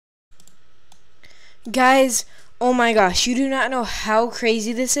Guys, oh my gosh, you do not know how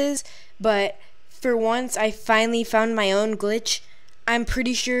crazy this is, but for once I finally found my own glitch I'm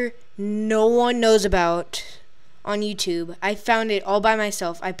pretty sure no one knows about on YouTube. I found it all by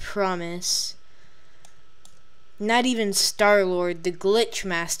myself, I promise. Not even Star-Lord, the glitch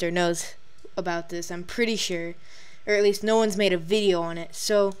master, knows about this, I'm pretty sure. Or at least no one's made a video on it.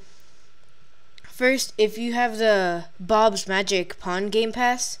 So, first, if you have the Bob's Magic Pawn Game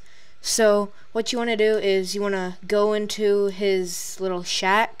Pass, so what you want to do is you want to go into his little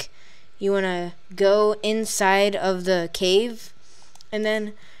shack. You want to go inside of the cave. And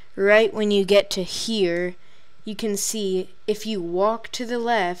then right when you get to here, you can see if you walk to the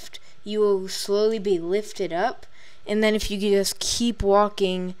left, you will slowly be lifted up. And then if you just keep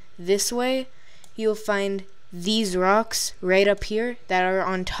walking this way, you'll find these rocks right up here that are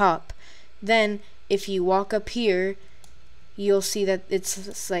on top. Then if you walk up here, you'll see that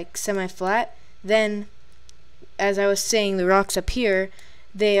it's like semi-flat. Then, as I was saying, the rocks up here,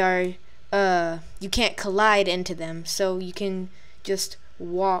 they are, you can't collide into them, so you can just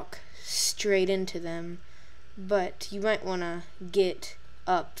walk straight into them. But you might want to get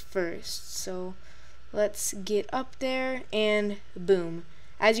up first. So let's get up there, and boom.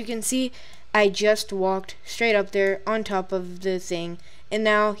 As you can see, I just walked straight up there on top of the thing, and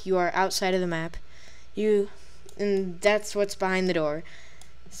now you are outside of the map. And that's what's behind the door.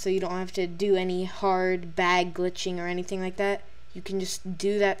 So you don't have to do any hard bag glitching or anything like that. You can just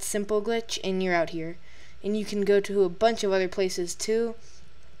do that simple glitch and you're out here. And you can go to a bunch of other places too.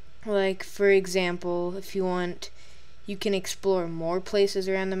 Like, for example, if you want, you can explore more places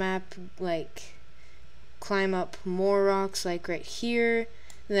around the map, like climb up more rocks, like right here,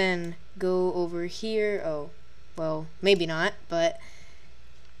 then go over here. Oh, well, maybe not, but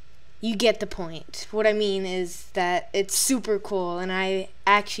you get the point. What I mean is that it's super cool, and I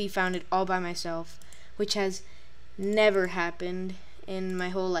actually found it all by myself, which has never happened in my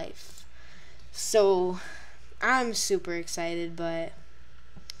whole life. So I'm super excited, but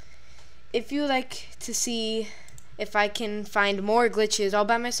if you like to see if I can find more glitches all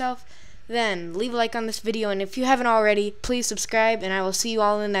by myself, then leave a like on this video, and if you haven't already, please subscribe, and I will see you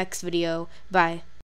all in the next video. Bye.